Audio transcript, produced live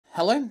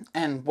Hello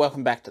and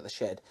welcome back to the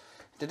shed.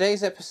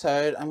 Today's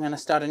episode I'm going to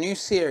start a new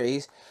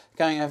series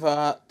going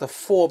over the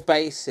 4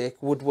 basic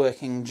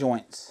woodworking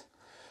joints.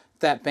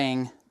 That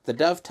being the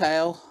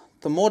dovetail,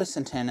 the mortise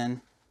and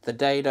tenon, the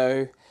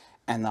dado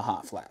and the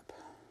half lap.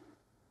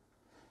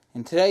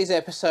 In today's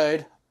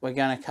episode we're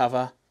going to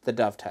cover the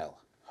dovetail.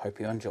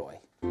 Hope you enjoy.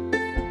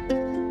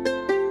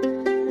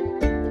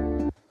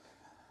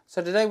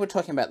 So today we're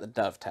talking about the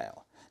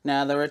dovetail.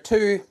 Now there are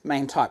 2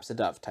 main types of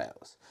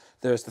dovetails.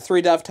 There's the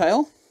 3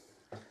 dovetail,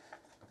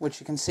 which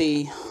you can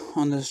see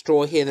on this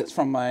drawer here that's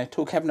from my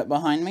tool cabinet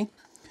behind me,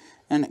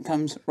 and it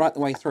comes right the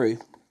way through.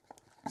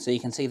 So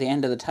you can see the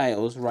end of the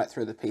tails right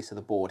through the piece of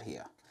the board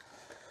here.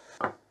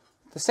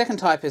 The second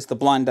type is the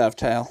blind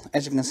dovetail,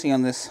 as you can see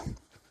on this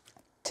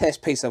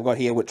test piece I've got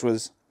here, which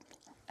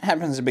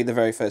happens to be the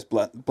very first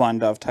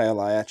blind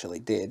dovetail I actually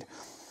did.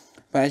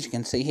 But as you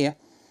can see here,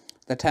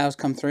 the tails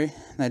come through,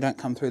 they don't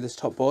come through this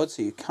top board,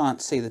 so you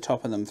can't see the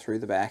top of them through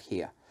the back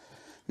here.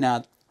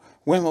 Now,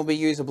 when will we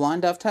use a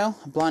blind dovetail?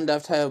 A blind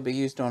dovetail will be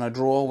used on a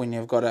drawer when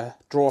you've got a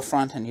drawer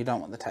front and you don't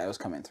want the tails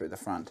coming through the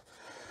front.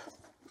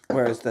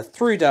 Whereas the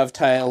through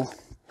dovetail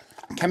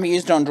can be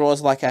used on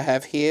drawers like I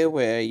have here,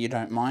 where you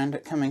don't mind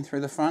it coming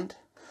through the front,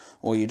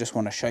 or you just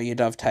want to show your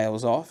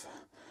dovetails off.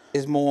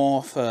 It's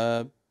more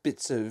for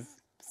bits of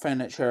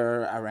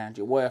furniture around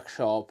your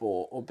workshop,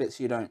 or bits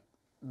you don't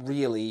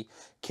really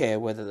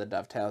care whether the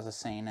dovetails are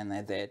seen and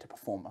they're there to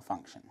perform a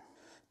function.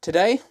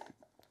 Today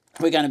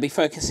we're going to be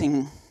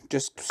focusing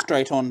just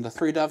straight on the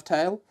through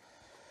dovetail,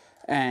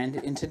 and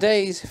in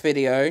today's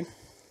video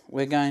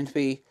we're going to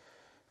be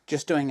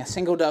just doing a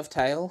single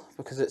dovetail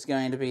because it's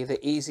going to be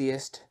the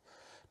easiest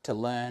to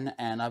learn,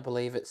 and I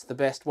believe it's the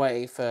best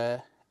way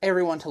for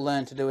everyone to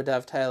learn to do a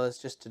dovetail is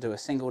just to do a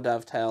single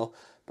dovetail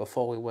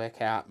before we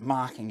work out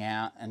marking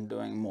out and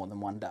doing more than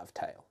one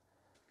dovetail.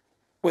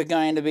 We're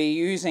going to be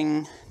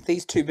using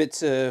these 2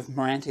 bits of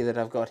Meranti that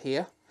I've got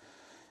here,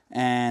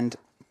 and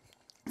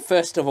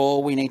first of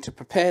all we need to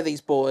prepare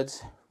these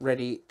boards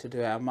ready to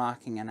do our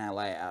marking and our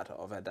layout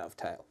of our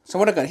dovetail. So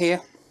what I've got here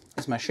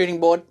is my shooting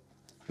board.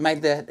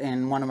 Made that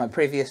in one of my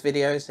previous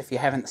videos. If you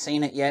haven't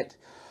seen it yet,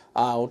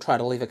 I'll try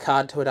to leave a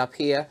card to it up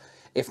here.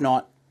 If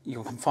not,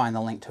 you can find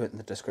the link to it in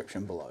the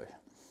description below.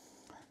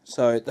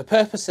 So the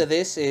purpose of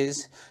this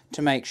is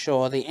to make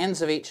sure the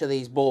ends of each of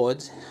these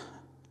boards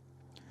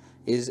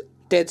is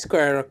dead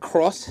square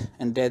across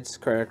and dead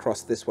square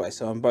across this way.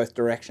 So in both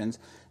directions,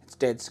 it's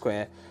dead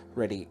square,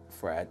 ready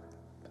for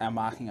our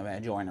marking of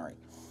our joinery.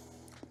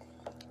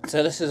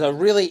 So this is a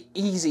really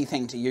easy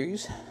thing to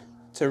use.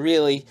 It's a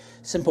really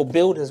simple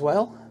build as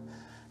well,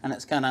 and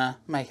it's going to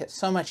make it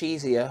so much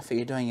easier for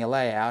you doing your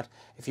layout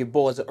if your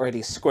boards are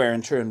already square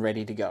and true and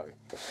ready to go.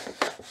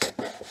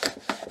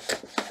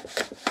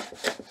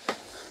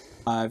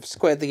 I've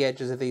squared the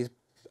edges of these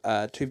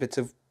 2 bits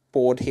of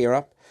board here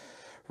up,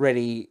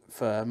 ready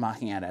for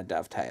marking out our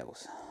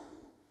dovetails.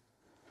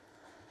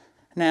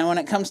 Now when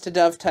it comes to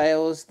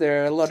dovetails,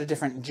 there are a lot of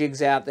different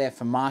jigs out there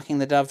for marking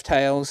the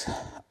dovetails.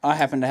 I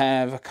happen to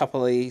have a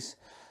couple of these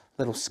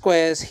little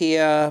squares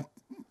here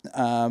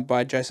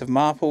by Joseph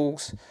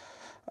Marples.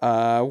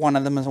 One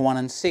of them is a 1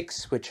 in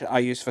 6, which I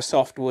use for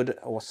softwood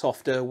or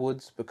softer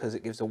woods because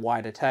it gives a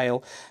wider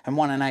tail, and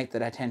 1 in 8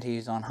 that I tend to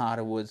use on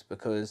harder woods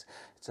because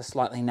it's a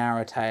slightly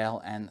narrower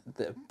tail, and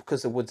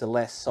because the woods are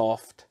less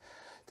soft,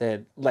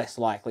 they're less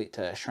likely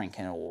to shrink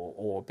in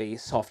or be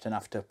soft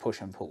enough to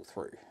push and pull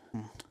through.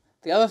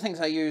 The other things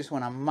I use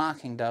when I'm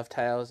marking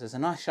dovetails is a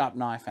nice sharp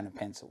knife and a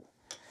pencil.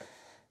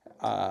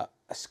 A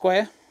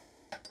square,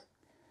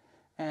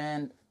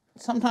 and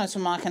sometimes for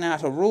marking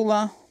out a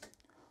ruler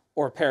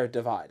or a pair of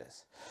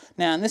dividers.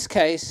 Now in this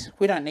case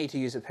we don't need to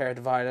use a pair of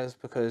dividers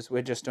because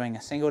we're just doing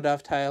a single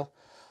dovetail.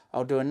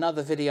 I'll do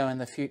another video in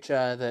the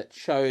future that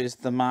shows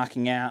the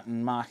marking out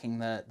and marking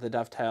the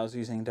dovetails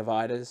using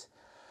dividers,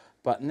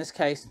 but in this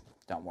case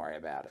don't worry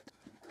about it.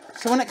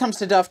 So when it comes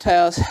to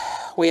dovetails,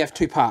 we have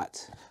 2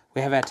 parts. We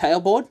have our tail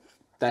board,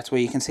 that's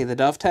where you can see the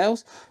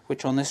dovetails,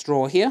 which on this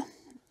drawer here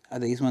are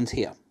these ones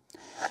here.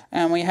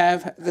 And we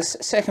have this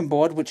second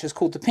board, which is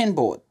called the pin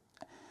board.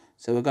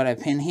 So we've got our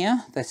pin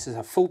here, this is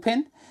a full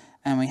pin,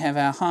 and we have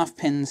our half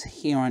pins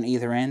here on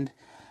either end,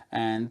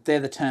 and they're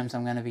the terms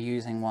I'm going to be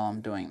using while I'm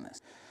doing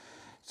this.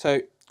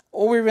 So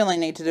all we really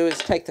need to do is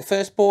take the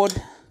first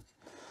board,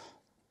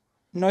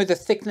 know the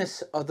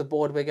thickness of the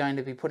board we're going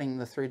to be putting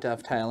the through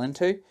dovetail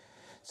into.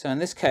 So in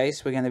this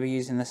case we're going to be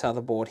using this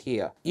other board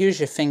here. Use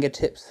your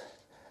fingertips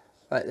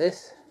like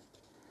this,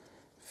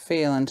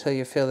 feel until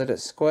you feel that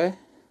it's square.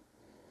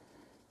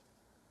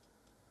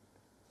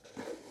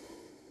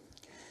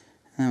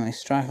 And we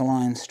strike a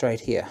line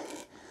straight here.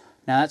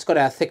 Now that's got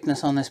our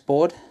thickness on this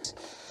board.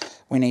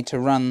 We need to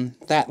run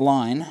that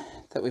line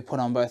that we put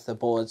on both the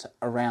boards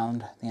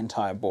around the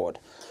entire board.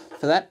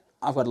 For that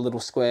I've got a little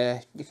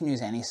square. You can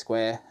use any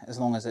square as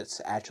long as it's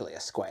actually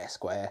a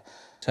square.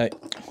 So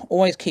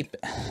always keep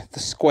the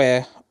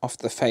square off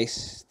the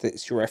face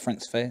that's your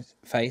reference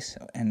face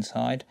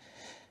inside.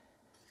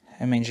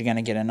 It means you're going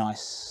to get a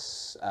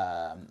nice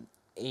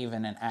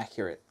even and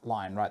accurate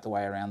line right the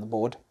way around the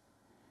board.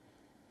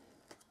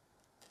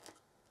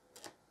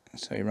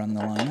 So we run the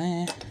line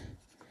there.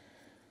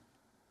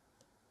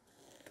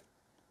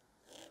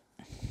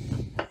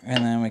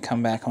 And then we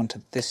come back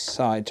onto this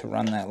side to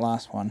run that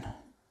last one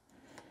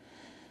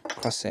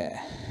across there.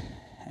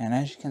 And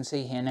as you can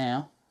see here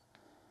now,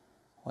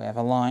 we have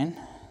a line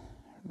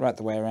right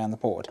the way around the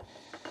board.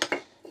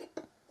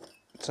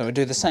 So we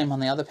do the same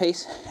on the other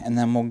piece, and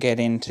then we'll get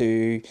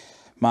into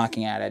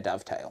marking out our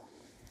dovetail.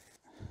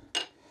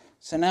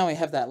 So now we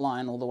have that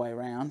line all the way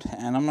around,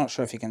 and I'm not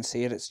sure if you can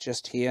see it, it's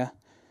just here.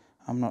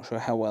 I'm not sure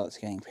how well it's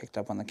getting picked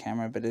up on the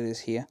camera, but it is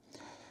here.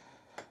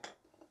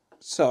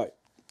 So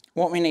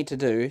what we need to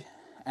do,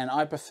 and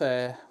I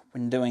prefer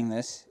when doing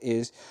this,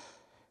 is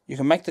you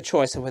can make the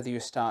choice of whether you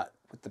start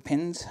with the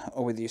pins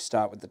or whether you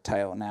start with the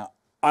tail. Now,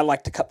 I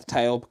like to cut the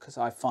tail because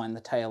I find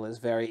the tail is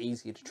very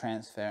easy to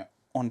transfer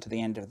onto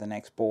the end of the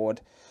next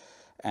board,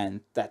 and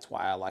that's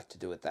why I like to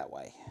do it that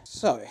way.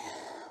 So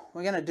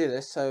we're going to do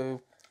this.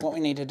 So what we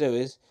need to do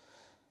is,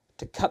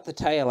 to cut the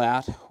tail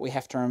out, we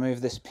have to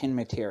remove this pin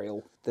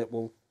material that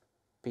will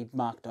be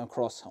marked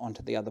across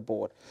onto the other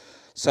board.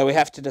 So we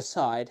have to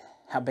decide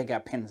how big our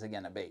pins are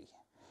going to be.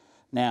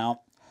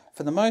 Now,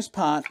 for the most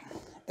part,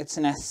 it's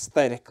an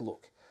aesthetic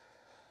look.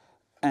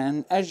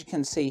 And as you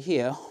can see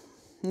here,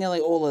 nearly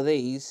all of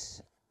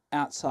these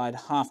outside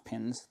half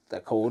pins, they're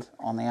called,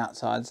 on the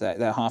outsides,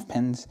 they're half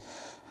pins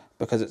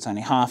because it's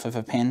only half of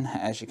a pin.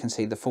 As you can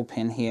see, the full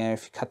pin here,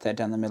 if you cut that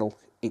down the middle,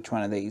 each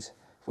one of these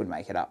would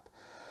make it up.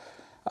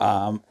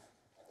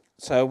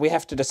 So we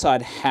have to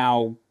decide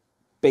how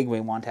big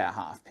we want our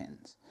half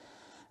pins.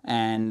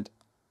 And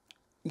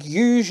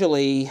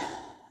usually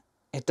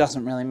it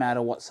doesn't really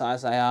matter what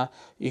size they are.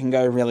 You can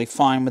go really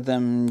fine with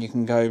them, you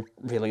can go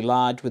really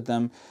large with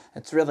them.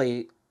 It's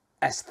really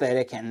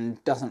aesthetic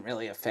and doesn't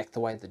really affect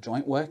the way the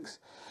joint works.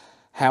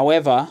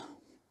 However,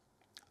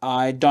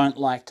 I don't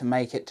like to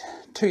make it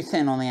too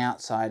thin on the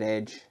outside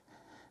edge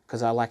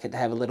because I like it to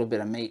have a little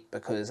bit of meat,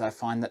 because I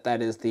find that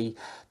that is the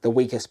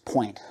weakest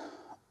point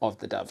of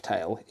the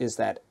dovetail, is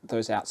that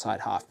those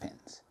outside half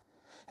pins,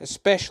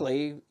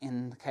 especially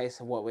in the case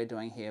of what we're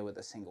doing here with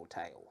a single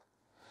tail.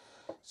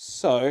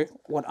 So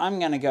what I'm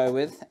going to go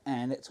with,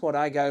 and it's what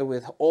I go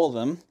with all of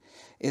them,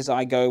 is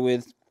I go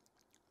with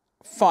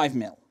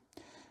 5mm.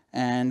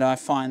 And I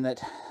find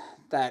that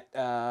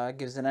that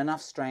gives it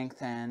enough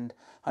strength, and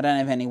I don't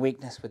have any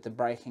weakness with the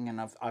braking, and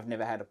I've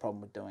never had a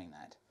problem with doing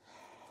that.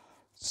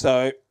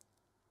 So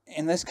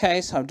in this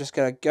case, I'm just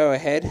going to go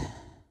ahead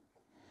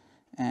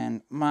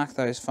and mark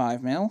those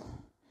 5mm,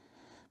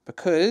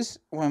 because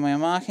when we're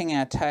marking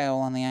our tail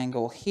on the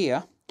angle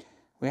here,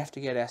 we have to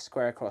get our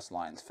square across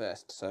lines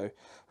first. So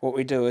what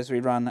we do is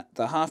we run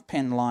the half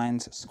pin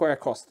lines square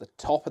across the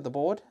top of the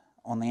board,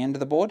 on the end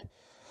of the board,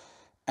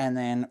 and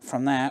then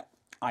from that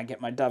I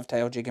get my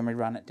dovetail jig and we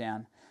run it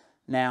down.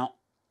 Now,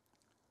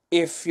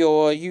 if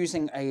you're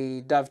using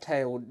a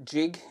dovetail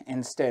jig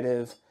instead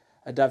of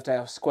a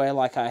dovetail square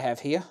like I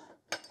have here,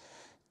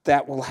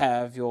 that will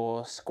have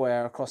your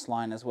square across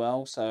line as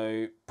well.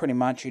 So pretty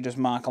much you just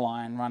mark a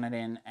line, run it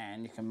in,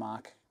 and you can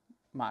mark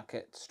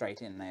it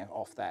straight in there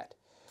off that,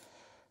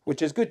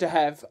 which is good to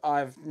have.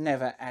 I've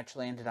never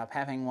actually ended up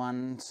having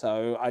one,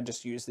 so I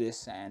just use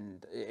this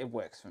and it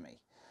works for me.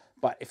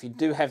 But if you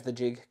do have the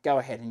jig, go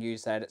ahead and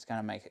use that. It's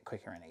going to make it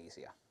quicker and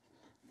easier.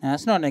 Now,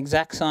 it's not an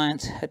exact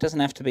science. It doesn't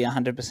have to be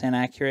 100%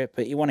 accurate,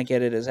 but you want to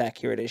get it as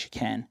accurate as you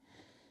can.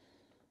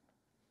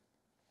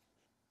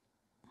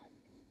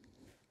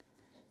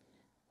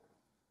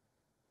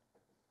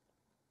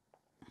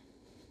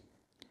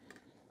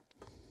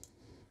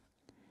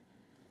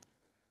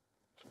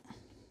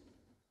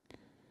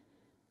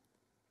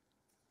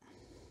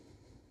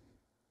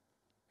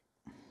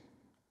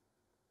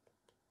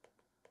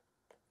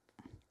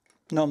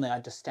 Normally I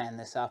just stand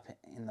this up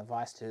in the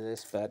vise to do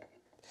this, but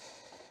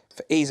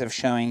for ease of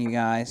showing you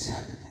guys,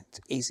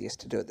 it's easiest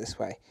to do it this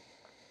way.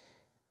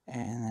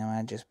 And then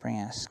I just bring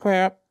our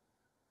square up,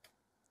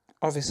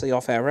 obviously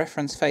off our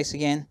reference face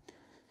again,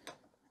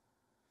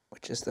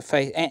 which is the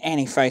face,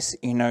 any face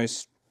that you know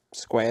is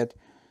squared.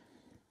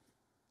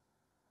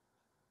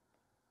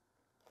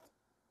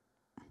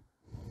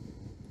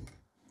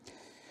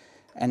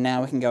 And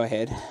now we can go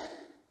ahead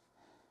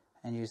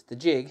and use the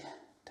jig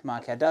to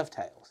mark our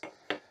dovetails.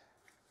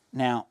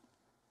 Now,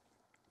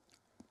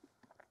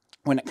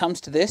 when it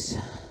comes to this,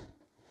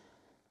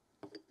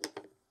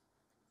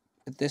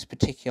 with this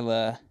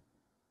particular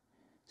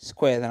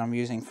square that I'm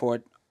using for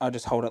it, I'll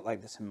just hold it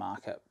like this and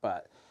mark it.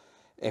 But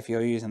if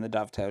you're using the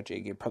dovetail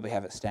jig, you'd probably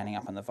have it standing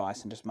up on the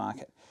vise and just mark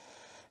it.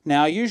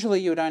 Now,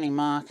 usually you would only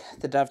mark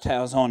the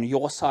dovetails on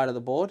your side of the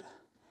board,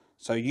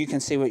 so you can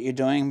see what you're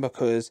doing,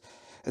 because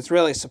it's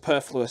really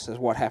superfluous as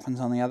what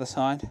happens on the other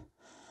side.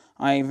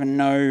 I even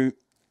know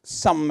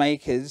some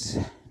makers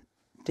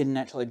didn't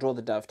actually draw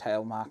the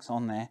dovetail marks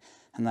on there,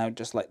 and they would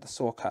just let the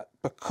saw cut,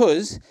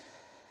 because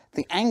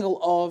the angle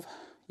of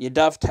your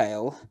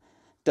dovetail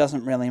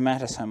doesn't really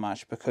matter so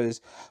much, because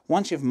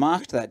once you've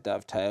marked that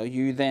dovetail,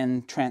 you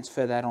then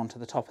transfer that onto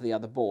the top of the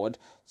other board,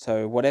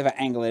 so whatever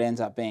angle it ends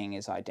up being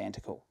is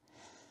identical.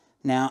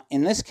 Now,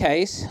 in this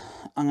case,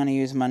 I'm going to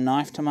use my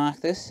knife to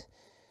mark this,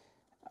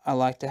 I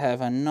like to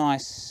have a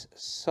nice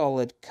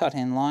solid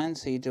cut-in line,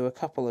 so you do a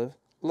couple of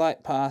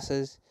light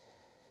passes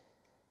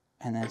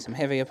and then some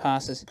heavier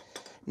passes.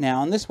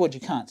 Now on this wood you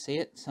can't see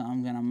it, so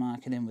I'm going to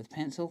mark it in with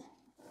pencil,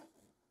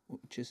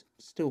 which is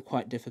still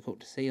quite difficult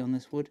to see on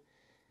this wood.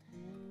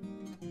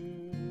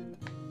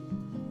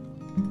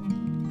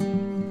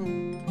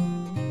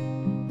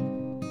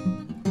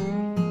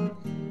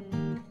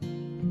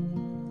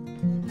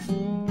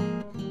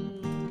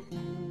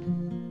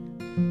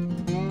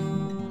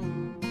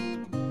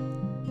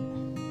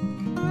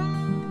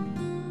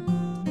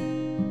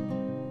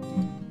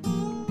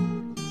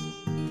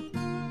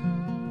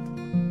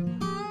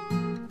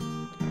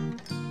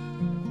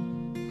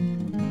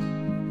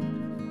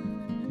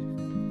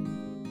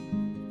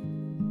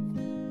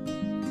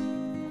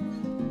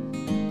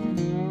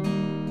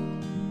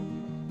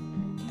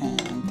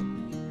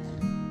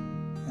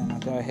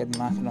 Go ahead and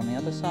mark it on the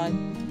other side.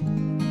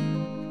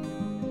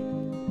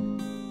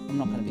 I'm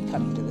not going to be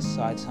cutting to this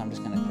side, so I'm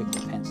just going to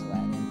quickly pencil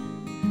that in.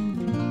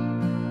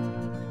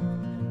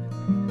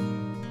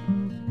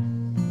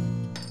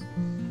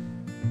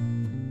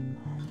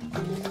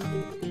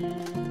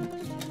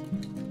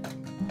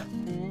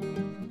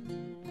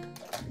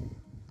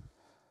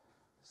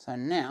 So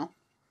now,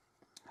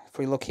 if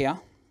we look here,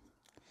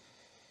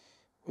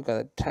 we've got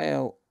a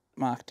tail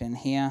marked in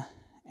here,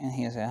 and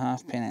here's our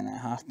half pin and our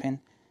half pin.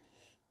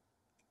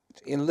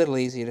 It's a little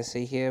easier to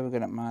see here. We've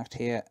got it marked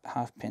here,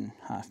 half pin,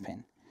 half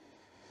pin.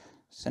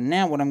 So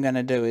now what I'm going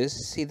to do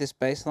is, see this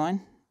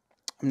baseline?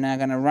 I'm now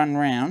going to run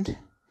round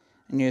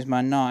and use my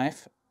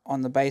knife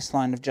on the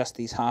baseline of just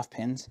these half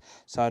pins,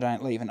 so I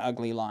don't leave an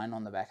ugly line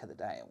on the back of the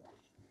tail.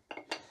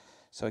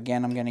 So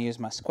again, I'm going to use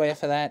my square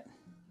for that.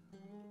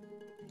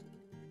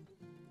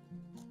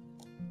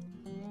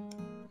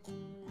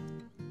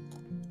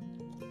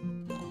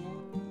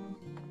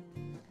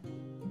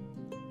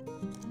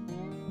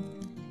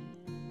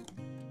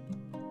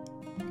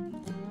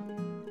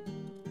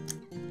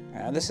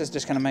 This is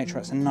just going to make sure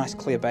it's a nice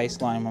clear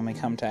baseline when we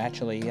come to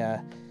actually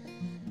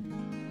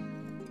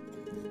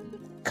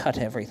cut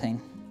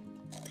everything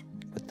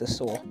with the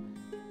saw.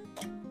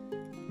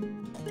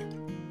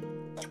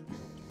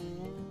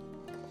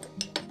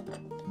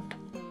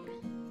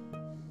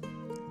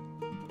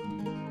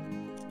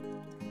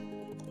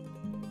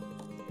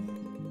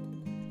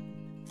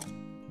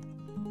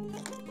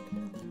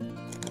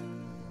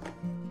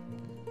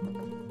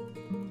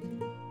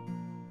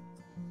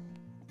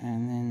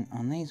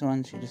 On these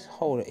ones, you just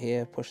hold it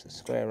here, push the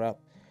square up,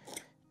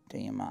 do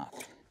your mark.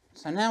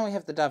 So now we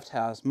have the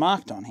dovetails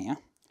marked on here.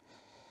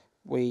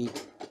 We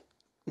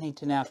need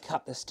to now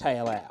cut this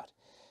tail out.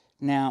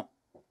 Now,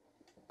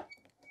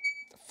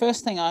 the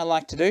first thing I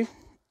like to do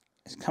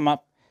is come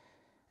up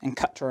and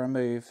cut to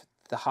remove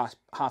the half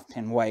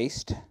pin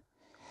waist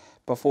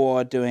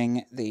before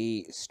doing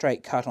the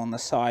straight cut on the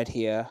side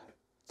here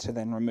to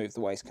then remove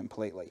the waist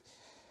completely.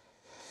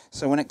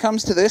 So when it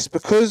comes to this,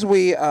 because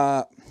we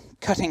are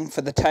cutting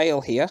for the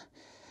tail here,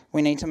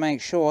 we need to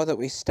make sure that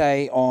we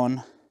stay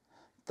on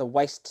the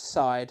waist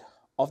side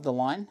of the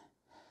line,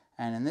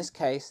 and in this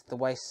case the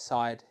waist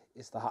side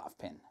is the half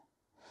pin.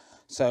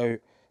 So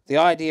the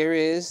idea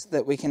is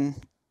that we can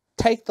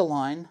take the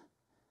line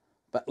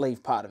but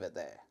leave part of it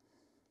there,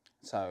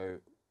 so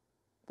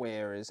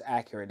we're as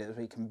accurate as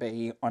we can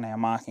be on our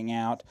marking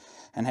out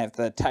and have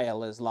the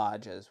tail as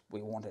large as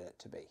we wanted it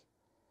to be.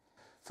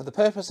 For the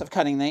purpose of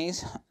cutting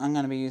these, I'm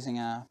going to be using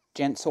a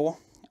gent saw.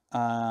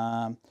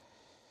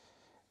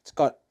 It's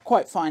got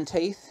quite fine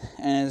teeth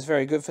and is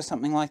very good for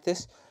something like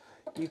this.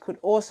 You could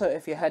also,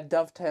 if you had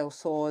dovetail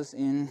saws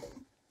in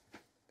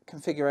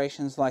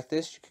configurations like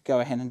this, you could go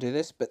ahead and do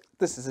this, but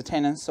this is a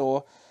tenon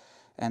saw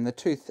and the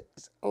tooth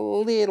is a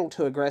little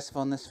too aggressive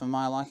on this for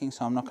my liking,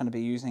 so I'm not going to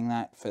be using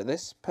that for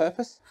this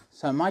purpose.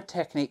 So my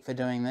technique for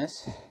doing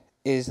this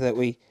is that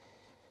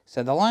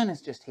so the line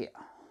is just here.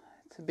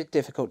 It's a bit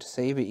difficult to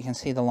see, but you can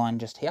see the line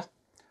just here.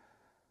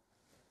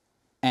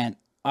 And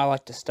I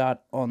like to start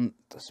on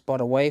the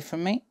spot away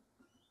from me,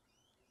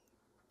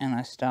 and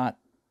I start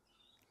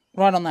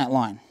right on that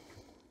line.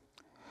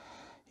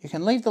 You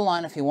can leave the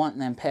line if you want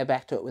and then pare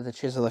back to it with a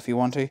chisel if you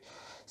want to.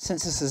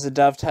 Since this is a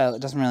dovetail,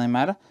 it doesn't really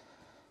matter.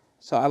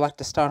 So I like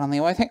to start on the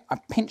away thing. I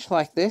pinch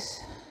like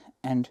this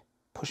and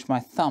push my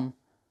thumb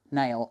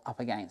nail up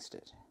against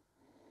it.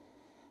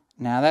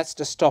 Now that's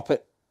to stop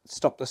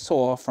the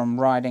saw from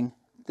riding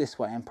this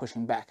way and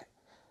pushing back.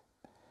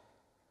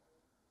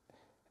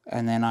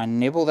 And then I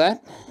nibble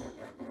that.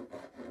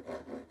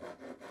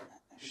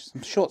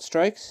 Some short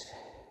strokes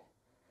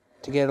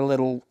to get a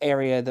little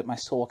area that my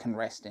saw can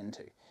rest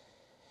into.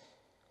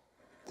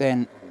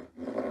 Then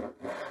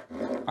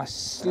I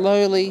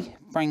slowly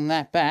bring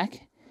that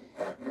back .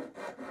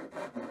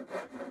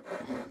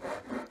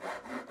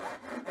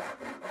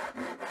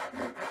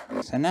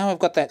 So now I've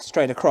got that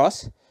straight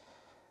across.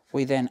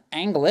 We then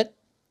angle it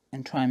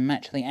and try and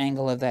match the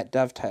angle of that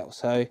dovetail.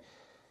 So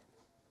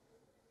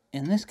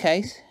in this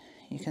case,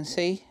 you can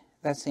see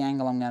that's the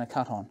angle I'm going to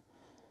cut on.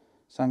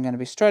 So I'm going to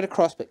be straight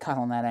across but cut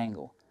on that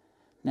angle.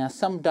 Now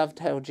some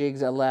dovetail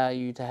jigs allow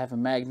you to have a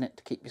magnet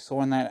to keep your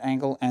saw in that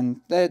angle,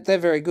 and they're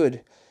very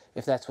good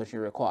if that's what you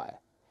require.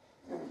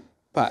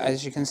 But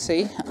as you can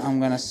see, I'm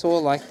going to saw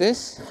like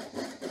this.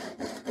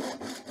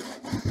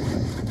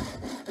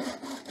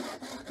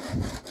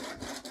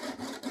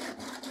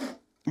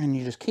 And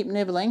you just keep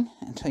nibbling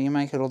until you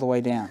make it all the way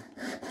down.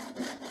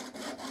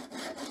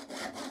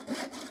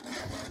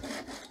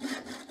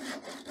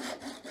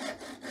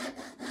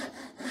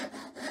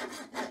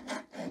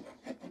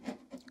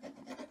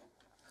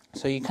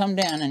 So you come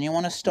down and you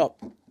want to stop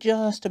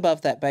just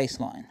above that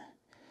baseline,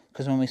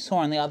 because when we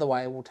saw in the other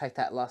way, we'll take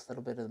that last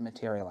little bit of the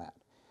material out.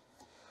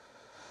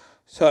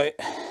 So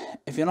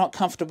if you're not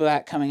comfortable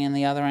about coming in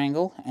the other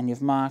angle and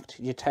you've marked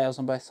your tails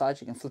on both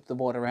sides, you can flip the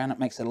board around. It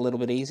makes it a little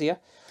bit easier.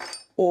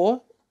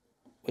 Or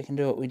we can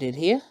do what we did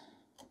here.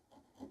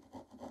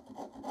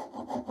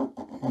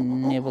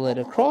 Nibble it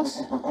across.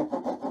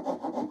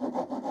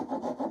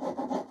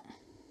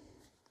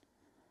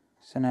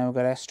 So now we've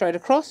got our straight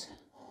across.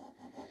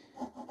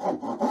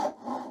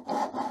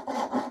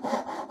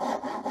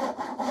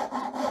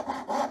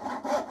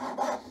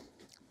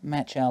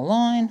 Match our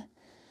line.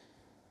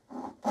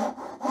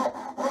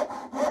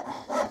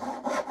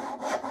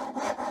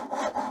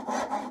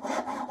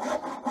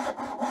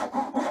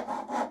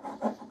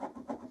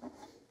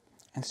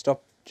 And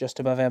stop just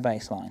above our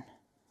baseline.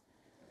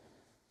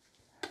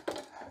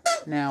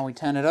 Now we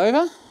turn it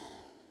over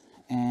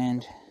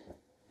and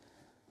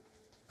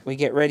we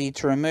get ready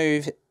to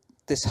remove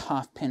this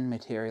half pin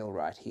material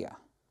right here.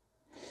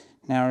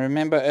 Now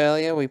remember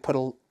earlier we put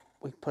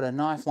a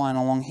knife line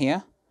along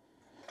here.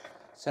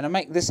 So to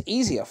make this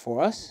easier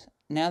for us,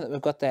 now that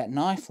we've got that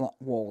knife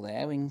wall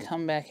there, we can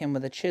come back in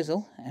with a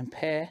chisel and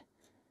pare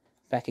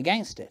back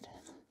against it.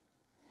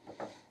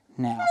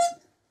 Now,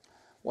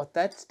 what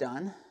that's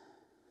done,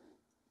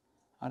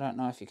 I don't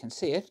know if you can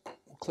see it,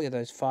 we'll clear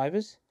those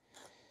fibres.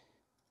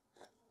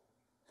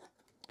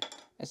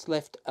 It's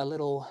left a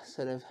little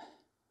sort of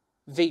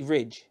V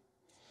ridge,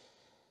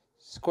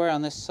 square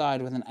on this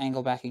side with an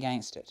angle back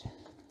against it.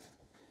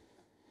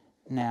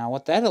 Now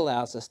what that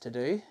allows us to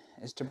do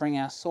is to bring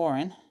our saw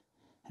in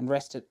and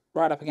rest it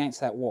right up against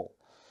that wall.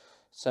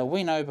 So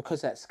we know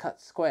because that's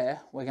cut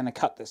square, we're going to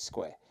cut this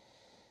square.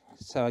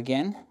 So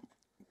again,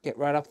 get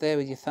right up there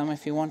with your thumb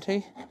if you want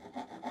to.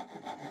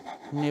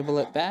 Nibble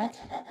it back.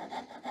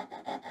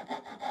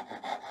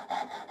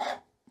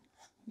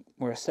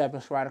 We're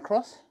established right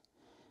across.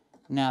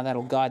 Now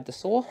that'll guide the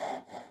saw.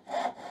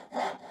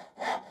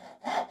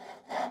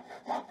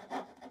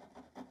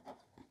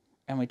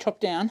 And we chop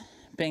down,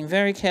 being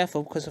very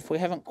careful, because if we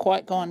haven't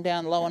quite gone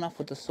down low enough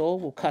with the saw,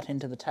 we'll cut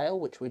into the tail,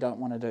 which we don't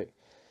want to do.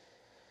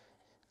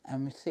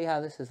 And we see how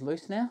this is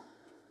loose now?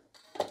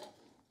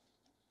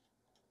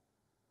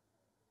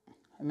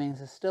 It means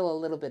there's still a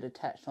little bit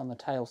attached on the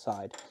tail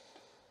side.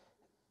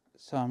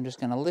 So I'm just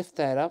going to lift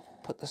that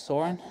up, put the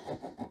saw in.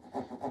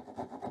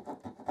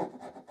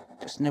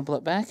 Just nibble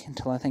it back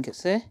until I think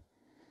it's there.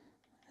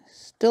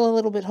 Still a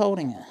little bit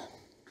holding it.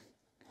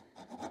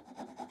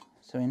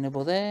 So we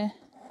nibble there.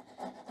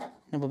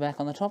 Nibble back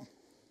on the top,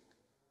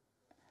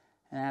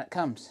 and out it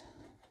comes.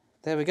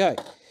 There we go.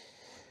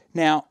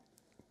 Now,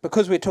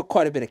 because we took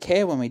quite a bit of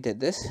care when we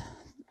did this,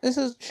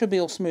 should be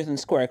all smooth and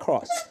square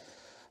across.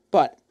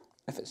 But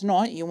if it's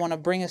not, you want to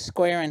bring a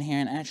square in here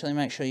and actually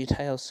make sure your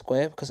tail's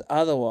square, because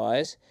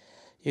otherwise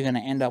you're going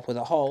to end up with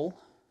a hole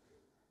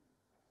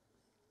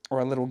or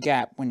a little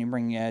gap when you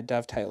bring your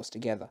dovetails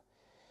together.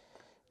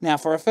 Now,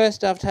 for a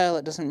first dovetail,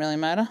 it doesn't really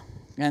matter.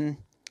 And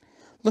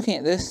looking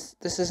at this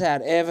is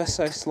out ever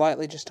so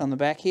slightly just on the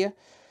back here,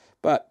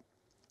 but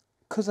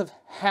because of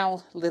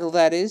how little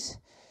that is,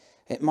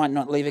 it might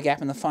not leave a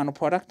gap in the final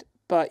product,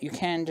 but you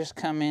can just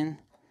come in,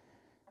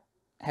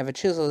 have a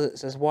chisel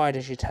that's as wide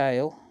as your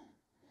tail,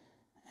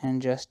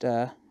 and just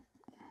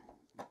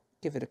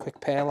give it a quick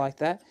pare like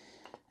that,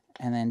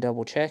 and then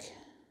double check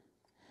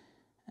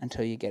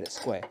until you get it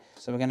square.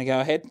 So we're going to go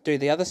ahead and do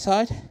the other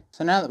side.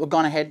 So now that we've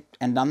gone ahead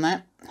and done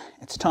that,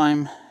 it's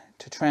time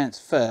to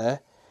transfer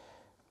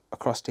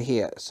across to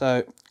here.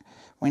 So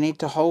we need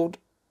to hold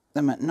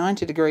them at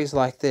 90 degrees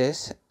like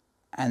this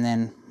and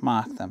then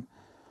mark them.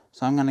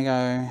 So I'm going to go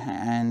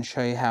and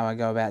show you how I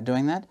go about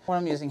doing that. What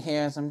I'm using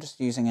here is I'm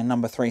just using a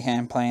number 3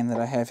 hand plane that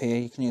I have here.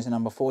 You can use a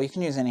number 4, you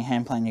can use any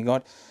hand plane you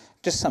got,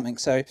 just something.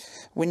 So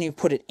when you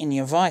put it in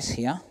your vise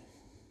here,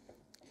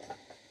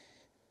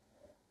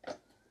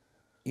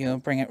 you'll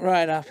bring it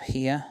right up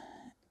here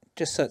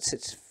just so it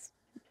sits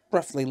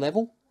roughly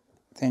level.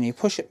 Then you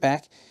push it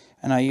back,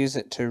 and I use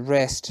it to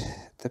rest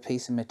the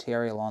piece of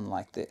material on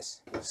like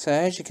this. So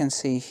as you can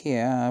see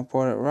here, I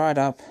brought it right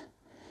up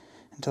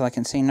until I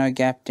can see no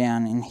gap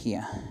down in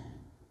here.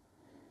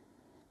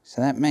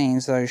 So that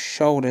means those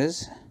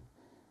shoulders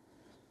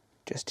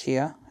just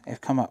here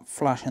have come up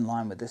flush in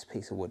line with this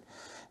piece of wood.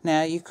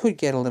 Now you could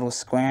get a little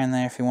square in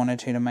there if you wanted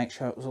to make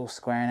sure it was all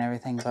square and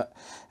everything, but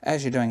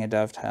as you're doing a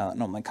dovetail, it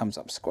normally comes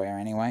up square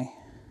anyway.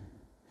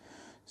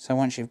 So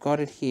once you've got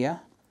it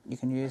here, you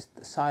can use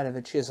the side of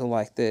a chisel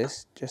like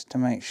this just to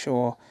make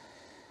sure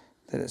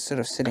that it's sort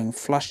of sitting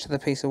flush to the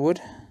piece of wood.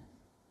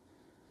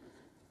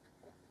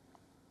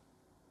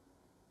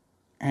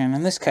 And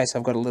in this case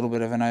I've got a little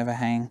bit of an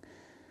overhang,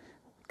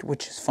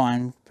 which is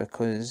fine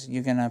because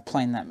you're going to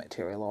plane that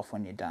material off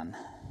when you're done.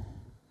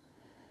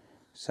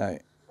 So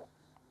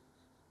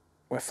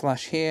we're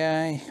flush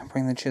here, you can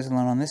bring the chisel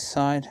on this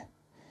side.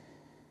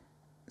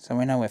 So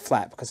we know we're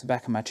flat because the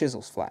back of my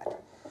chisel's flat.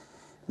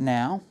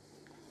 Now,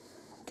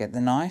 get the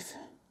knife,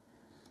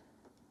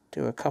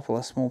 do a couple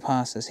of small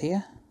passes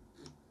here.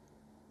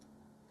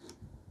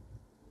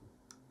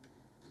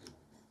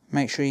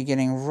 Make sure you're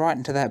getting right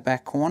into that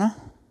back corner.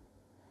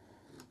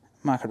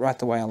 Mark it right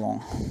the way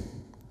along.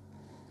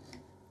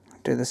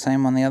 Do the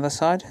same on the other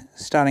side,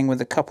 starting with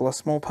a couple of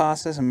small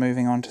passes and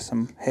moving on to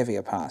some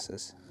heavier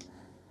passes.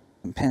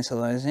 And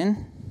pencil those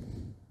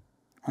in.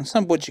 On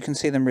some woods you can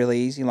see them really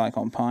easy, like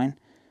on pine.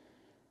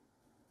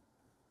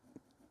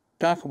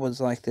 Darker woods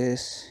like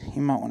this,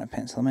 you might want to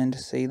pencil them in to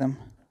see them.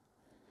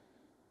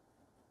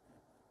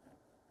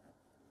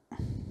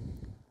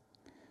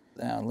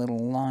 Our little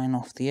line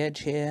off the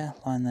edge here,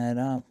 line that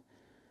up.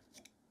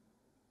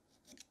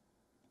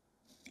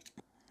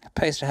 It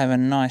pays to have a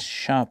nice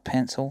sharp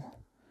pencil.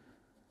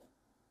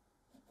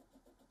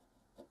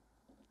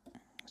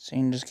 So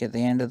you can just get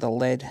the end of the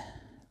lead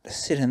to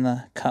sit in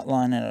the cut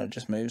line and it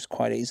just moves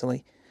quite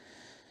easily.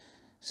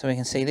 So we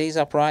can see these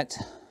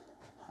uprights.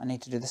 I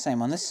need to do the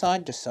same on this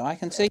side just so I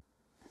can see.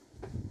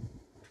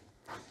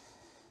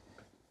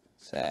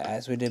 So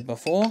as we did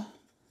before,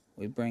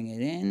 we bring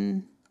it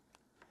in.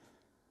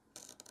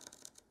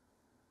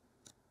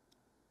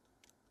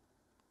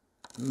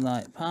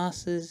 Light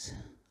passes.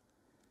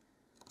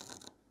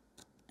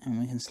 And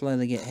we can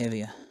slowly get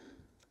heavier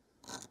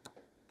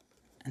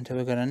until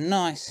we've got a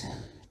nice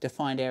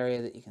defined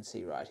area that you can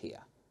see right here.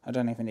 I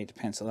don't even need to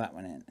pencil that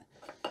one in.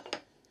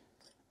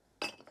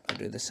 We'll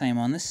do the same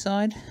on this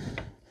side.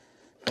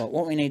 But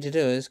what we need to do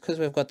is, because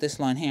we've got this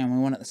line here and we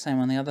want it the same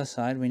on the other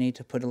side, we need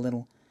to put a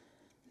little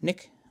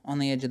nick on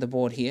the edge of the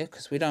board here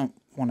because we don't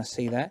want to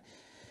see that.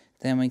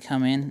 Then we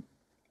come in,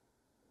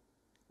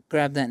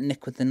 grab that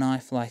nick with the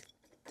knife like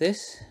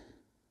this,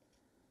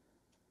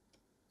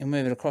 and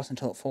move it across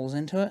until it falls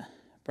into it.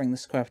 Bring the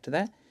square up to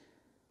that.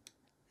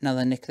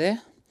 Another nick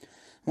there.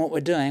 What we're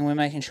doing, we're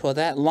making sure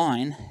that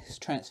line is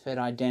transferred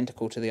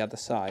identical to the other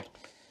side.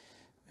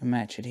 We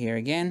match it here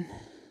again.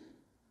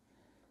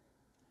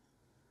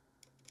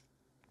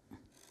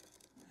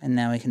 And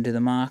now we can do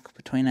the mark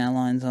between our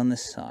lines on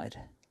this side.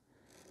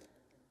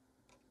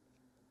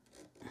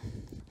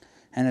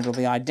 And it'll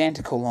be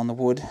identical on the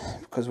wood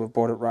because we've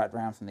brought it right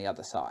round from the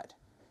other side.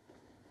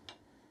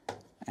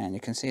 And you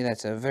can see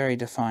that's a very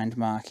defined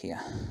mark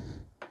here.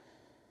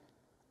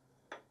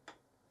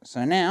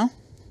 So now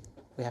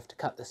we have to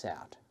cut this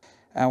out.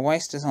 Our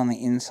waist is on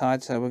the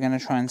inside, so we're going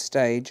to try and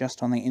stay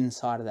just on the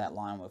inside of that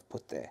line we've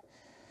put there.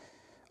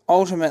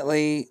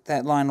 Ultimately,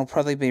 that line will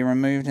probably be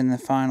removed in the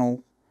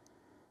final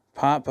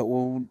part, but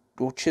we'll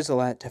chisel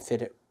that to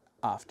fit it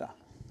after.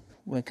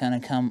 We're going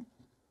to come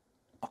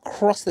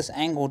across this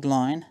angled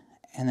line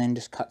and then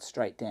just cut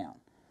straight down.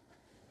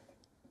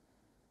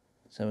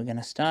 So we're going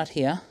to start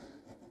here,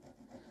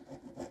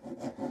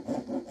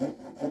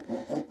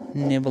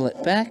 nibble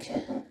it back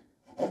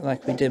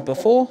like we did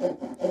before.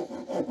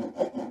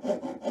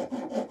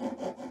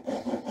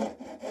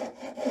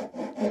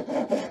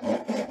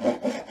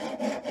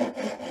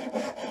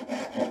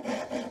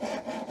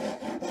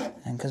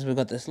 And because we've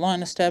got this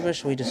line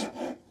established, we just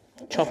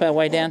chop our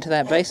way down to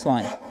that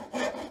baseline.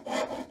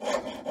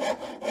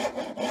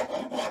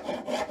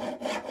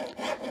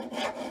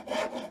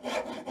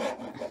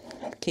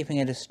 Keeping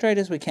it as straight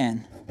as we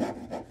can.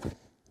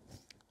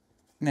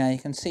 Now you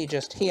can see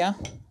just here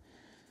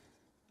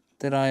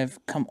that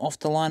I've come off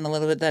the line a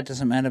little bit. That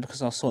doesn't matter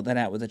because I'll sort that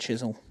out with a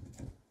chisel.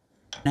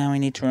 Now we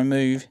need to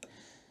remove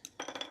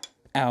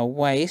our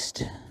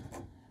waist,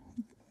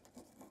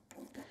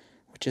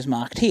 which is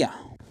marked here.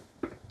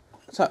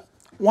 So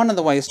one of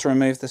the ways to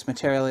remove this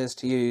material is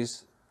to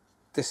use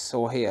this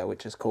saw here,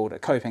 which is called a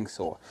coping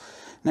saw.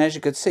 Now as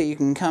you can see, you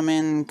can come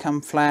in,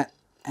 come flat,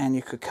 and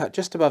you could cut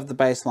just above the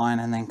baseline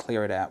and then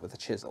clear it out with a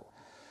chisel.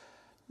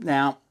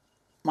 Now,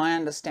 my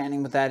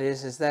understanding with that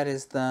is that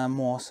is the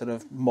more sort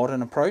of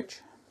modern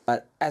approach.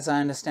 But as I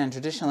understand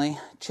traditionally,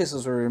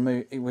 chisels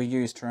were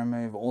used to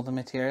remove all the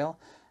material,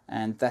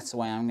 and that's the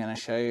way I'm going to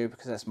show you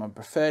because that's my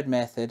preferred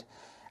method,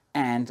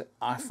 and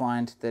I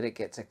find that it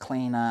gets a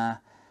cleaner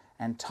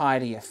and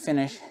tidier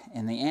finish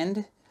in the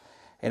end.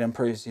 It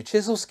improves your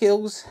chisel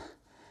skills,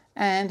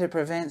 and it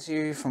prevents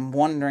you from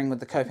wandering with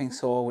the coping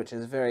saw, which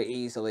is very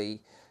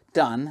easily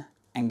done,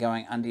 and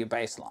going under your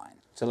baseline.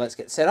 So let's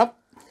get set up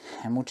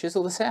and we'll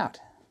chisel this out.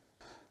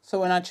 So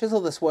when I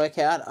chisel this work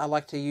out, I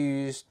like to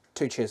use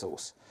two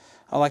chisels.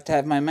 I like to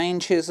have my main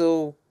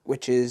chisel,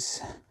 which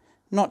is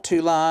not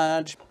too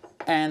large,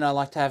 and I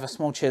like to have a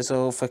small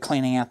chisel for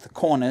cleaning out the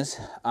corners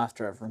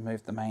after I've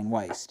removed the main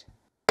waist.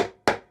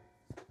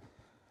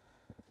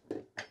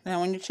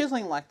 Now when you're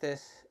chiseling like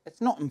this,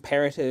 it's not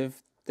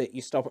imperative that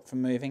you stop it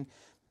from moving,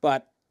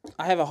 but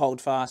I have a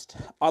hold fast.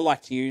 I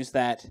like to use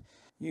that.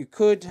 You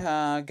could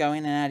go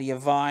in and out of your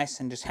vise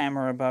and just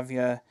hammer above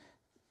your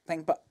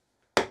thing, but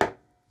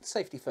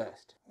safety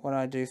first. What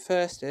I do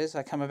first is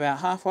I come about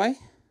halfway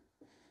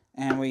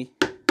and we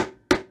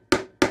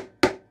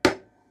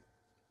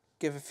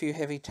give a few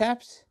heavy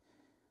taps.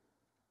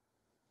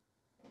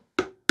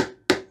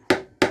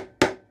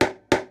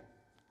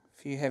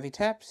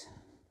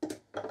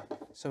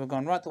 So we've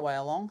gone right the way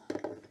along,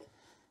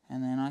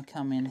 and then I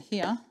come in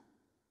here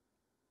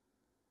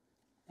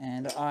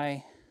and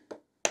I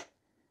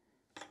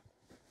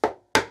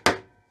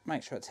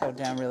make sure it's held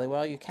down really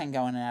well. You can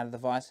go in and out of the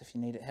vise if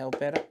you need it held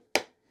better,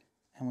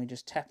 and we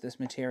just tap this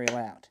material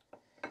out.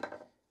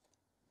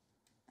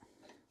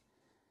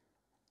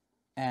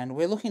 And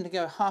we're looking to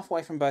go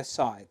halfway from both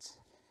sides.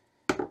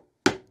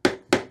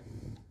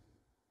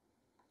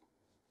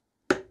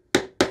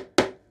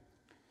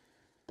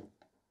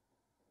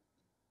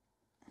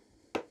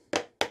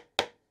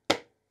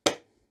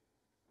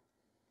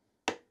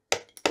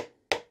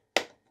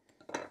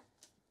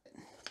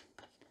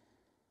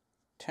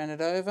 Turn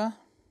it over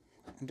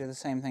and do the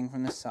same thing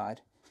from this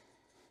side.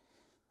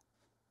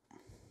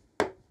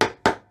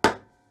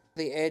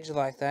 The edge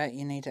like that,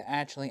 you need to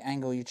actually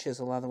angle your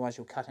chisel, otherwise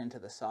you'll cut into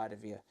the side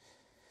of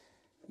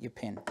your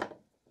pin.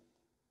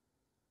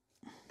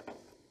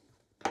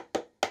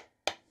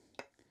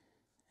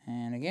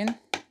 And again.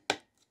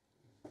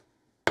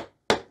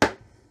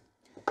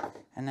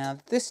 And now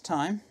this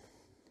time,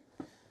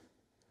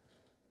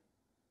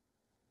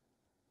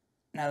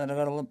 now that I've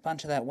got a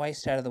bunch of that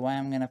waste out of the way,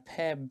 I'm going to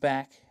pare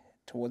back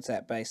towards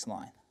that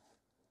baseline,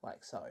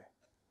 like so.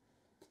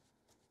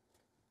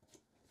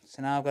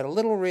 So now I've got a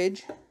little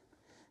ridge,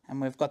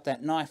 and we've got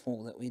that knife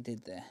wall that we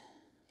did there.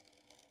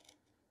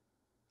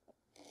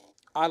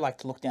 I like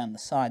to look down the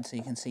side so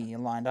you can see you're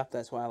lined up,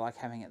 that's why I like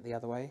having it the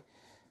other way.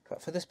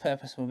 But for this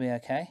purpose we'll be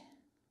okay.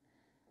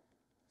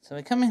 So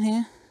we come in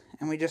here,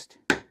 and we just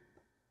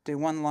do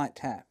one light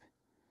tap.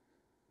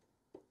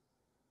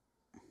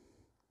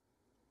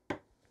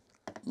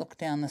 Look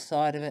down the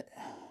side of it,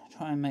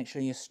 try and make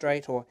sure you're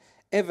straight or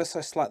ever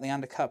so slightly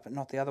undercut, but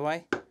not the other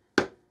way.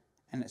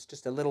 And it's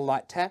just a little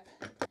light tap.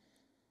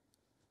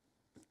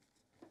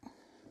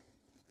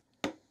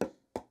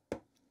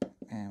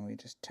 And we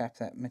just tap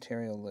that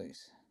material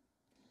loose.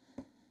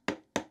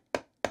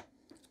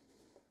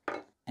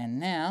 And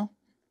now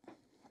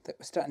that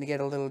we're starting to get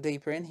a little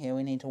deeper in here,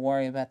 we need to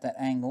worry about that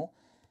angle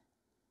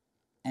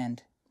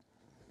and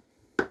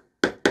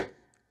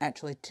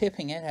actually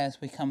tipping it as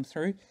we come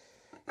through.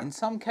 In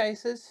some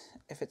cases,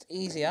 if it's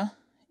easier,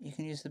 you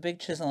can use the big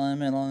chisel in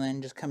the middle and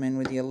then just come in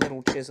with your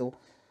little chisel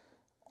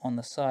on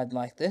the side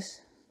like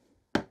this.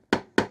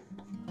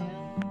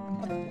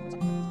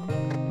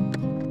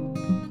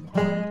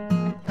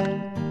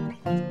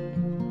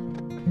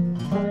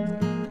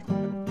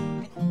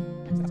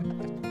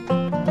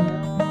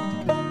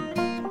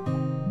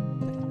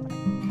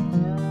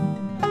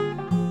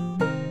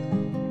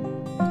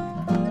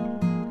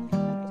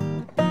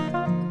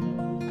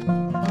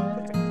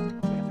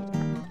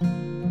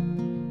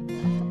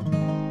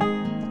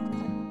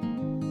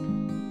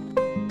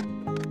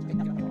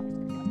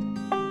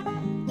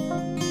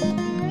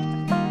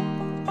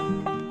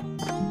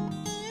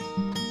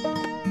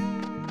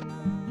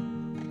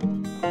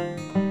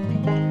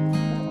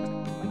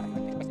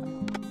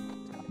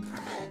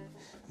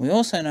 We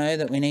also know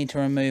that we need to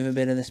remove a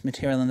bit of this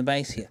material in the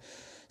base here.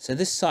 So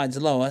this side's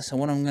lower, so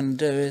what I'm going to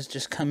do is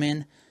just come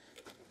in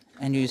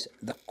and use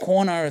the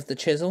corner of the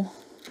chisel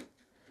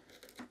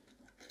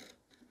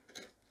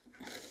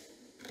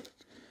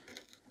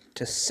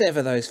to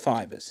sever those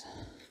fibres.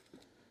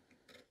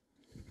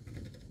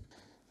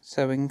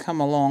 So we can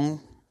come along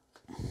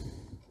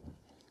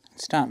and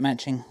start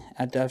matching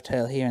our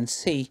dovetail here and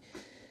see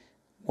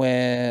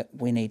where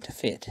we need to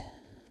fit.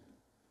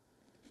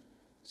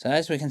 So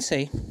as we can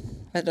see,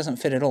 that doesn't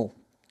fit at all.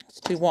 It's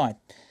too wide.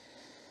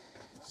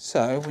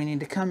 So we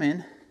need to come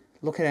in,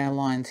 look at our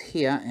lines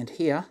here,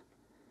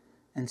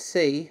 and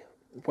see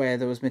where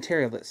there was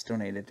material that still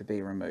needed to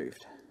be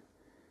removed.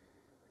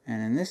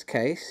 And in this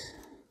case,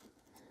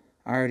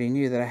 I already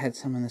knew that I had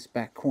some in this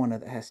back corner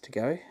that has to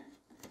go.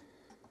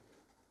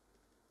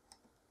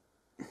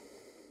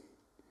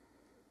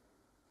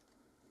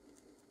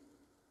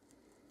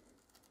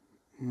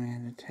 I'm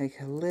going to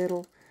take a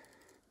little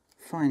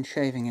fine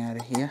shaving out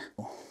of here.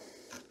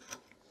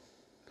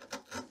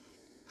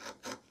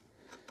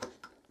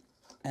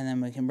 And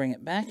then we can bring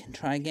it back and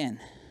try again.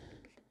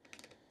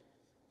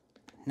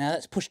 Now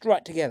that's pushed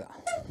right together.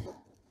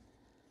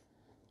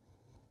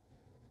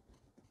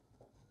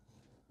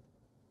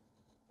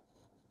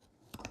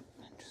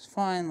 And just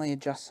finally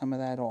adjust some of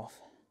that off.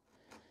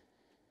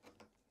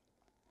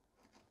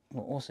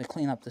 We'll also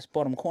clean up this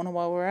bottom corner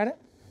while we're at it.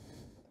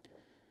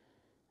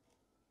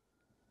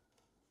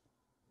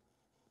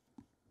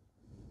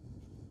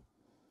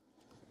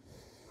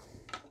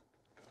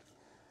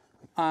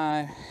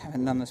 I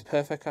haven't done this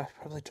perfect. I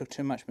probably took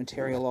too much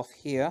material off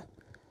here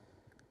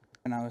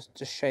when I was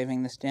just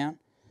shaving this down.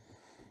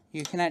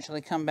 You can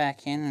actually come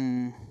back in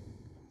and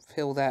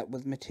fill that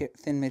with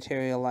thin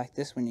material like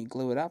this when you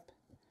glue it up.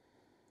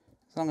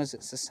 As long as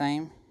it's the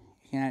same,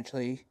 you can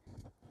actually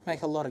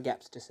make a lot of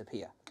gaps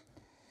disappear.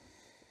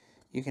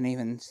 You can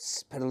even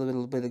put a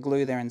little bit of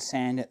glue there and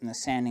sand it, and the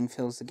sanding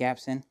fills the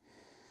gaps in.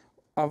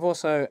 I've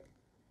also,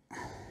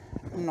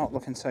 not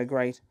looking so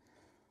great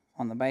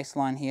on the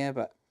baseline here,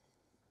 but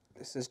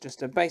this is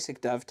just a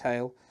basic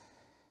dovetail.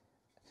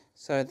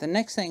 So the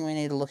next thing we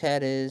need to look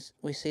at is,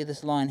 we see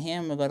this line here,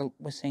 and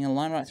we're seeing a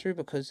line right through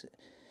because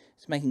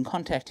it's making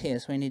contact here,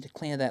 so we need to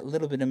clear that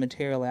little bit of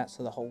material out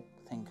so the whole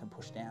thing can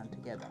push down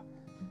together.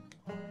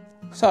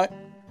 So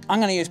I'm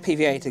going to use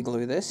PVA to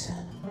glue this.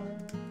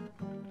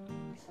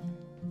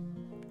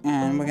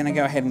 And we're going to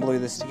go ahead and glue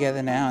this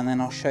together now, and then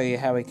I'll show you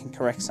how we can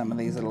correct some of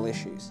these little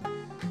issues.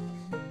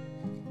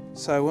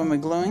 So when we're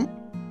gluing,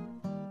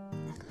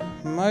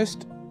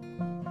 most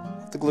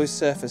of the glue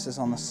surface is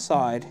on the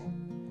side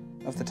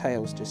of the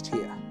tails just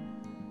here.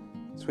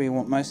 That's where you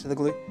want most of the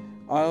glue.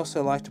 I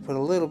also like to put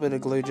a little bit of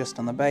glue just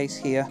on the base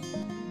here,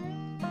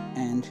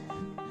 and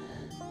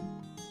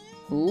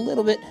a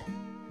little bit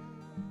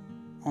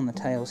on the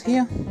tails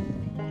here.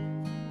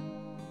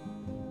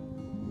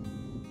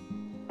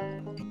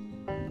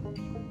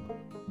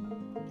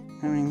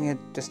 I mean,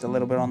 just a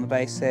little bit on the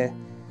base there.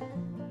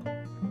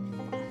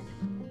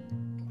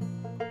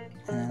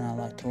 And then I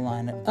like to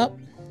line it up.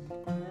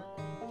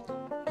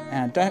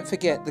 Now don't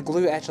forget, the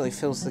glue actually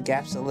fills the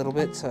gaps a little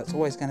bit, so it's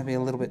always going to be a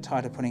little bit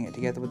tighter putting it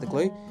together with the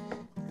glue.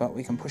 But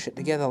we can push it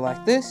together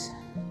like this.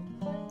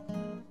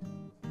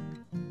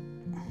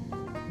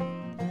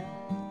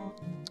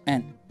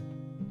 And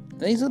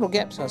these little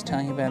gaps I was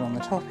telling you about on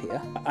the top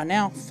here are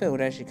now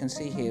filled, as you can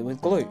see here, with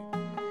glue.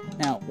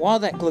 Now, while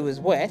that glue is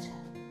wet,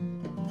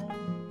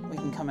 we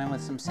can come in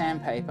with some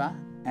sandpaper,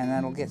 and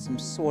that'll get some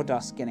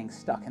sawdust getting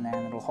stuck in there,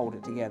 and it'll hold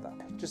it together.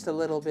 Just a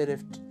little bit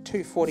of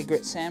 240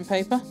 grit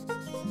sandpaper.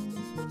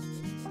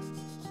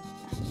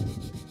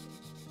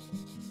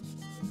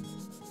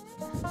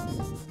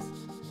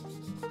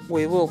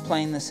 We will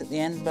plane this at the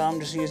end, but I'm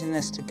just using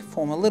this to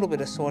form a little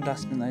bit of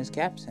sawdust in those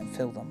gaps and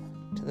fill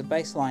them to the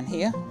baseline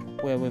here,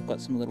 where we've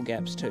got some little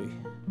gaps too.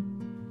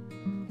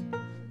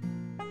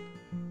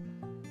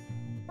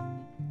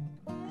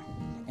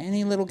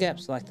 Any little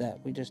gaps like that,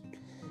 we just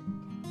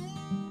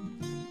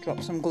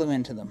drop some glue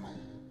into them.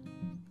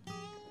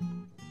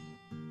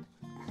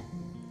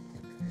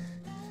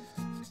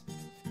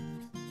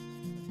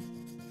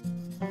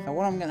 Now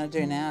what I'm going to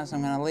do now is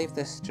I'm going to leave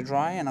this to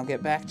dry, and I'll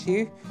get back to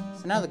you.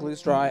 So now the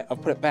glue's dry, I'll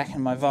put it back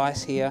in my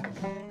vise here,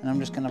 and I'm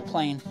just going to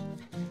plane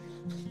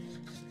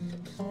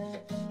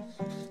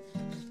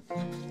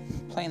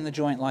the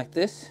joint like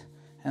this,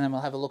 and then we'll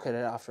have a look at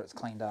it after it's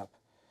cleaned up.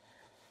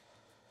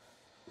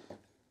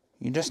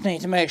 You just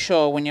need to make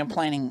sure when you're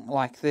planing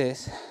like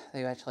this that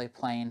you actually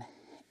plane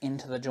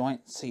into the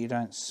joint so you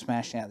don't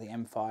smash out the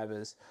M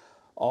fibers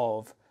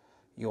of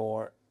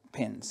your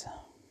pins.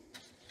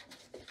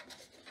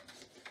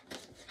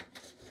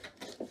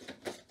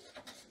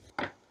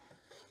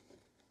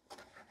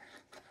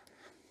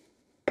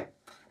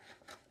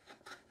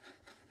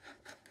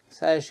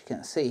 So as you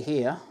can see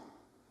here,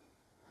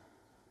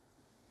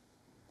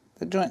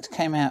 the joints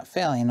came out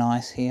fairly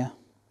nice here.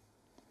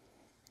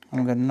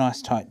 And we've got a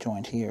nice tight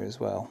joint here as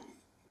well.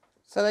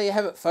 So there you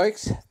have it,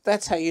 folks.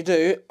 That's how you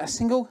do a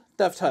single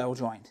dovetail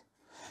joint.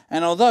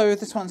 And although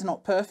this one's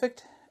not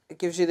perfect, it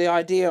gives you the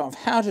idea of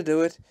how to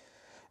do it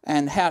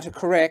and how to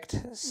correct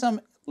some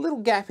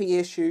little gappy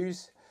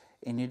issues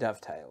in your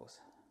dovetails.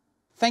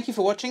 Thank you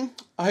for watching.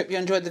 I hope you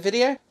enjoyed the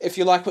video. If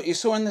you like what you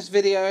saw in this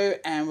video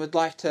and would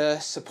like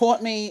to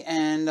support me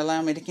and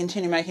allow me to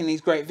continue making these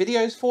great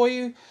videos for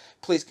you,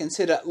 please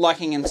consider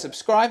liking and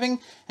subscribing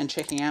and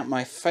checking out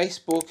my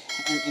Facebook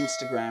and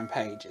Instagram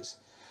pages.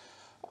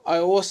 I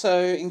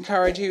also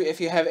encourage you,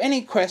 if you have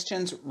any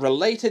questions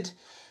related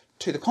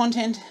to the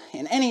content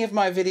in any of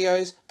my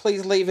videos,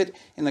 please leave it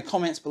in the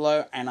comments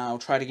below and I'll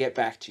try to get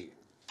back to you.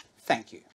 Thank you.